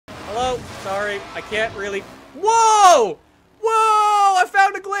Hello? Sorry, I can't really... Whoa! Whoa! I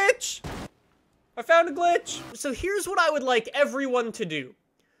found a glitch! I found a glitch! So here's what I would like everyone to do.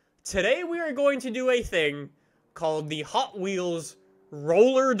 Today we are going to do a thing called the Hot Wheels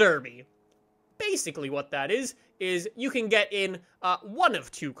Roller Derby. Basically what that is you can get in one of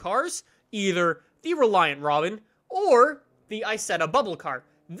two cars, either the Reliant Robin or the Isetta Bubble Car.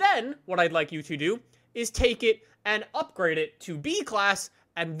 Then, what I'd like you to do is take it and upgrade it to B class,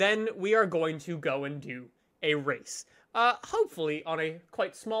 and then we are going to go and do a race. Hopefully on a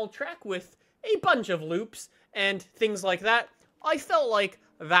quite small track with a bunch of loops and things like that. I felt like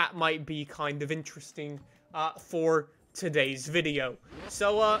that might be kind of interesting for today's video.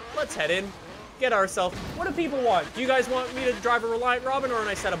 So let's head in, get ourselves... What do people want? Do you guys want me to drive a Reliant Robin or an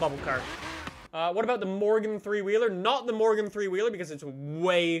Isetta Bubble Car? What about the Morgan three-wheeler? Not the Morgan three-wheeler because it's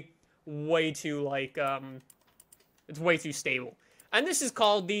way too, like, it's way too stable. And this is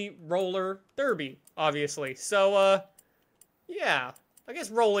called the Roller Derby, obviously. So, yeah. I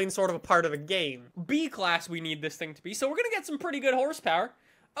guess rolling's sort of a part of the game. B class we need this thing to be, so we're gonna get some pretty good horsepower.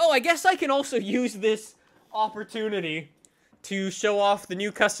 Oh, I guess I can also use this opportunity to show off the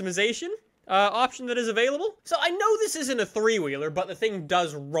new customization option that is available. So I know this isn't a three-wheeler, but the thing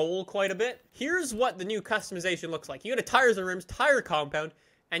does roll quite a bit. Here's what the new customization looks like. You go to Tires and Rims, Tire Compound,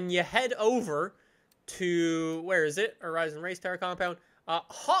 and you head over to, where is it? Horizon Race Tire Compound.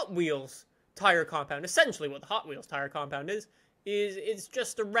 Hot Wheels Tire Compound. Essentially what the Hot Wheels Tire Compound is it's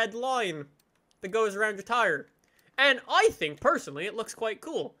just a red line that goes around your tire. And I think, personally, it looks quite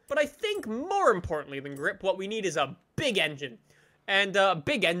cool. But I think, more importantly than grip, what we need is a big engine. And a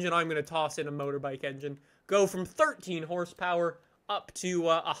big engine, I'm going to toss in a motorbike engine. Go from 13 horsepower up to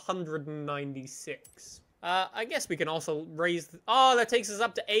 196. I guess we can also raise... Oh, that takes us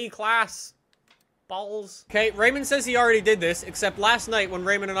up to A class. Balls. Okay, Raymond says he already did this, except last night when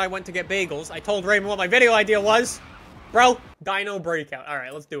Raymond and I went to get bagels, I told Raymond what my video idea was. Bro, Dino Breakout. All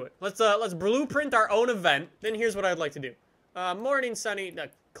right, let's do it. Let's blueprint our own event. Then here's what I'd like to do. Morning, sunny,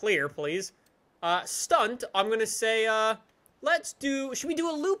 clear, please. Stunt, I'm gonna say, let's do, should we do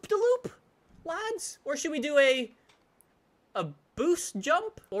a loop-de-loop, lads? Or should we do a boost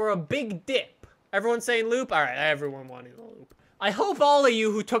jump or a big dip? Everyone saying loop? All right, everyone wanting a loop. I hope all of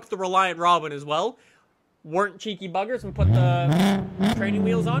you who took the Reliant Robin as well weren't cheeky buggers and put the training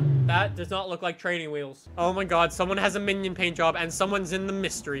wheels on. That does not look like training wheels. Oh my god, someone has a minion paint job and someone's in the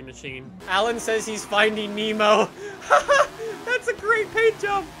mystery machine. Alan says he's finding Nemo. That's a great paint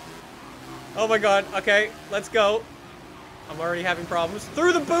job. Oh my god, okay, let's go. I'm already having problems.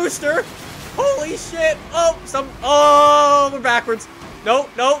 Through the booster! Holy shit! Oh, we're backwards. No,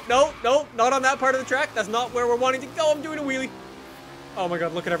 not on that part of the track. That's not where we're wanting to go. I'm doing a wheelie. Oh my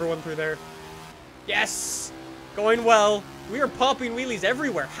god, look at everyone through there. Yes! Going well. We are popping wheelies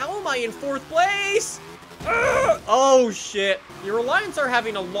everywhere. How am I in 4th place? Ugh! Oh, shit. The Reliants are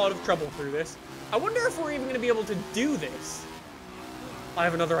having a lot of trouble through this. I wonder if we're even going to be able to do this. I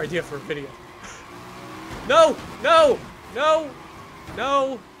have another idea for a video. No!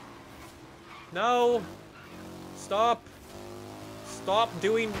 Stop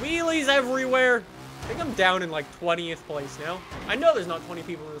doing wheelies everywhere. I think I'm down in like 20th place now. I know there's not 20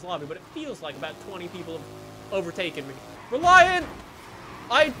 people in this lobby, but it feels like about 20 people have overtaken me. Reliant!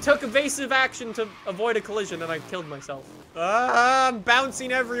 I took evasive action to avoid a collision and I killed myself. I'm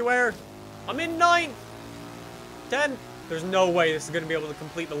bouncing everywhere. I'm in 9th. 10. There's no way this is going to be able to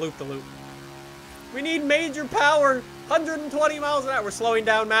complete the loop-de-loop. We need major power. 120 miles an hour. We're slowing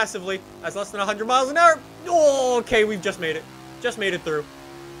down massively. That's less than 100 miles an hour. Oh, okay, we've just made it. Just made it through.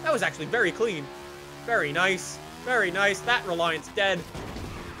 That was actually very clean. Very nice. Very nice. That Reliant's dead.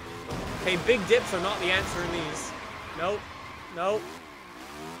 Okay, big dips are not the answer in these. Nope.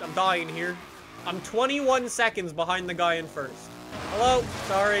 I'm dying here. I'm 21 seconds behind the guy in first. Hello?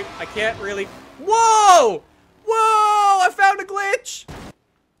 Sorry. I can't really... Whoa! Whoa! I found a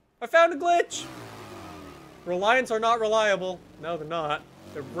glitch! Reliants are not reliable. No, they're not.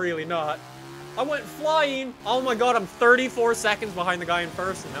 They're really not. I went flying. Oh my god, I'm 34 seconds behind the guy in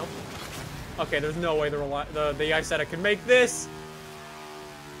first now. Okay, there's no way the Isetta can make this.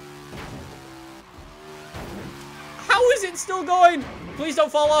 How is it still going? Please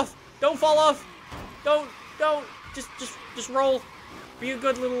don't fall off. Don't fall off. Don't. Just roll. Be a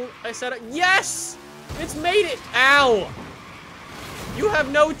good little Isetta. Yes! It's made it. Ow. You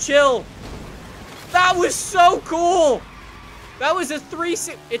have no chill. That was so cool. That was a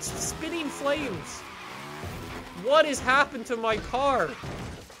 3-6. It's spinning flames. What has happened to my car?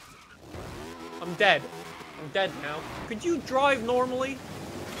 I'm dead. I'm dead now. Could you drive normally?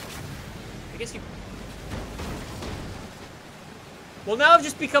 I guess you... Well, now I've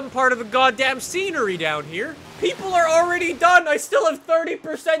just become part of the goddamn scenery down here. People are already done. I still have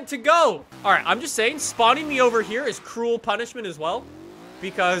 30% to go. All right, I'm just saying, spawning me over here is cruel punishment as well,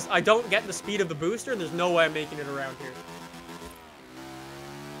 because I don't get the speed of the booster, and there's no way I'm making it around here.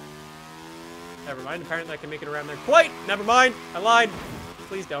 Never mind. Apparently, I can make it around there. Wait! Never mind. I lied.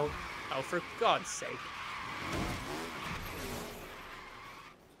 Please don't. Oh, for God's sake.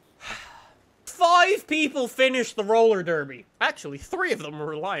 5 people finished the roller derby. Actually, 3 of them were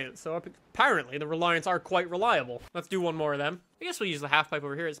Reliant, so apparently the Reliants are quite reliable. Let's do one more of them. I guess we'll use the half pipe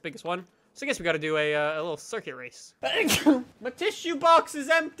over here. It's the biggest one. So I guess we gotta do a little circuit race. My tissue box is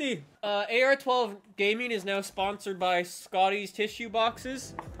empty. AR12 Gaming is now sponsored by Scotty's Tissue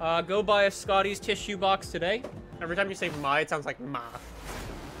Boxes. Go buy a Scotty's Tissue Box today. Every time you say my, it sounds like ma.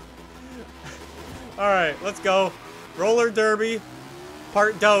 Alright, let's go. Roller derby,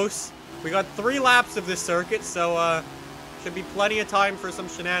 part dos. We got 3 laps of this circuit, so should be plenty of time for some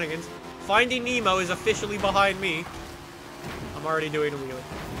shenanigans. Finding Nemo is officially behind me. I'm already doing a wheelie.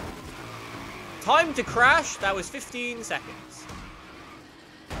 Time to crash, that was 15 seconds.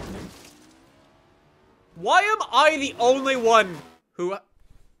 Why am I the only one who...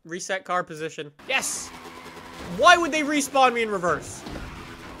 Reset car position. Yes! Why would they respawn me in reverse?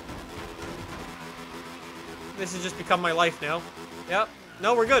 This has just become my life now. Yep.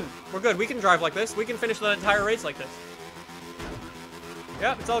 No, we're good. We're good. We can drive like this. We can finish the entire race like this.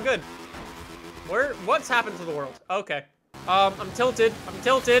 Yep, it's all good. What's happened to the world? Okay. I'm tilted. I'm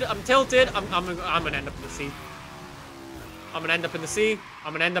tilted. I'm tilted. I'm gonna end up in the sea. I'm gonna end up in the sea.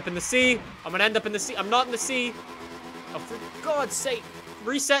 I'm gonna end up in the sea. I'm gonna end up in the sea. I'm not in the sea. Oh, for God's sake.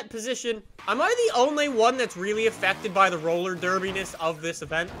 Reset position. Am I the only one that's really affected by the roller derbiness of this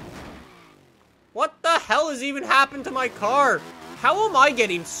event? What the hell has even happened to my car? How am I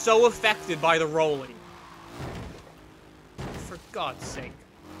getting so affected by the rolling? For God's sake.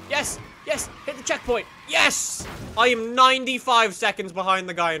 Yes! Yes! Hit the checkpoint! Yes! I am 95 seconds behind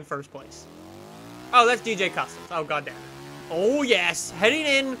the guy in first place. Oh, that's DJ Customs. Oh, goddamn. Oh, yes. Heading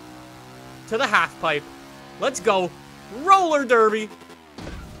in to the half pipe. Let's go. Roller derby.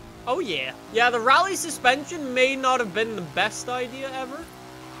 Oh, yeah. Yeah, the rally suspension may not have been the best idea ever.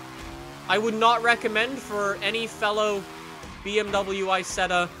 I would not recommend for any fellow BMW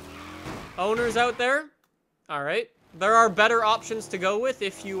Isetta owners out there. Alright. There are better options to go with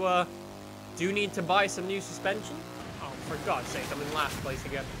if you do need to buy some new suspension. Oh, for God's sake, I'm in last place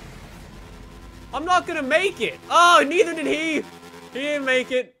again. I'm not gonna make it! Oh, neither did he! He didn't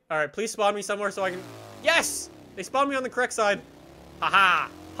make it. Alright, please spawn me somewhere so I can... Yes! They spawned me on the correct side. Haha!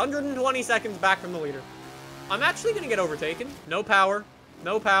 120 seconds back from the leader. I'm actually gonna get overtaken. No power.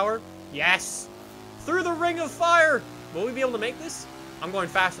 No power. Yes! Through the ring of fire! Will we be able to make this? I'm going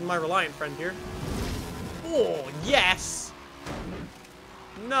faster than my Reliant friend here. Oh, yes!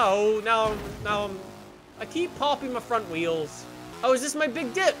 No, now I keep popping my front wheels. Oh, is this my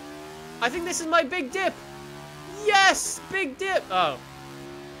big dip? I think this is my big dip. Yes! Big dip! Oh.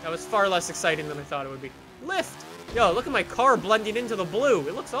 That was far less exciting than I thought it would be. Lift! Yo, look at my car blending into the blue.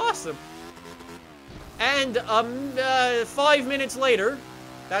 It looks awesome. And, 5 minutes later,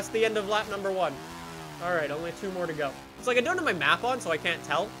 that's the end of lap number 1. Alright, only 2 more to go. It's like I don't have my map on, so I can't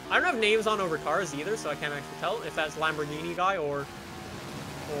tell. I don't have names on over cars either, so I can't actually tell if that's Lamborghini guy or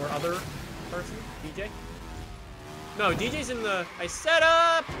other person. DJ? No, DJ's in the... I set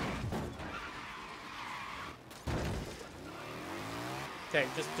up! Okay,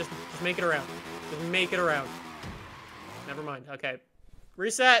 just make it around. Just make it around. Never mind. Okay.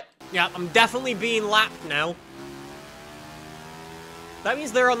 Reset. Yeah, I'm definitely being lapped now. That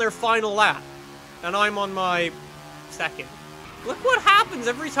means they're on their final lap. And I'm on my second. Look what happens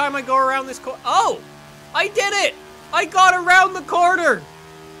every time I go around this corner. Oh! I did it! I got around the corner!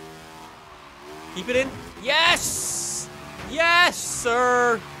 Keep it in. Yes! Yes,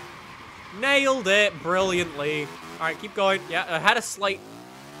 sir! Nailed it brilliantly. Alright, keep going. Yeah, I had a slight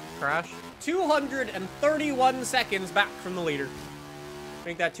crash. 231 seconds back from the leader.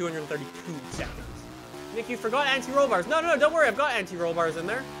 Make that 232 seconds. Nick, you forgot anti-roll bars. No, don't worry. I've got anti-roll bars in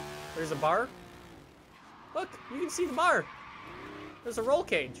there. There's a bar. Look, you can see the bar. There's a roll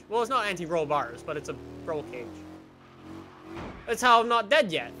cage. Well, it's not anti-roll bars, but it's a roll cage. That's how I'm not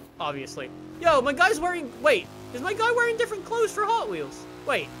dead yet, obviously. Yo, my guy's wearing... Wait, is my guy wearing different clothes for Hot Wheels?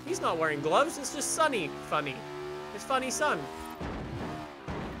 Wait, he's not wearing gloves. It's just Sunny funny. It's funny sun.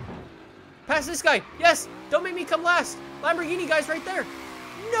 Pass this guy. Yes, don't make me come last. Lamborghini guy's right there.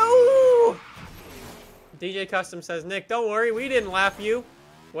 No! DJ Custom says, Nick, don't worry. We didn't lap you.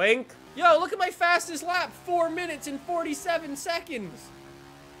 Wink. Yo, look at my fastest lap. 4 minutes and 47 seconds.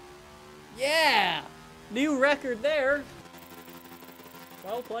 Yeah. New record there.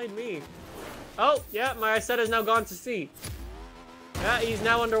 Well played me. Oh, yeah, my Isetta is now gone to sea. Yeah, he's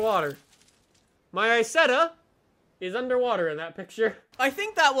now underwater. My Isetta is underwater in that picture. I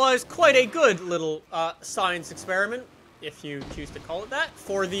think that was quite a good little science experiment, if you choose to call it that,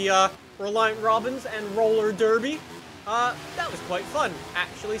 for the Reliant Robins and Roller Derby. That was quite fun,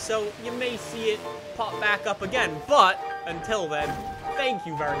 actually, so you may see it pop back up again, but until then, thank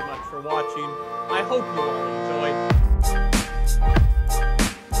you very much for watching. I hope you all enjoyed.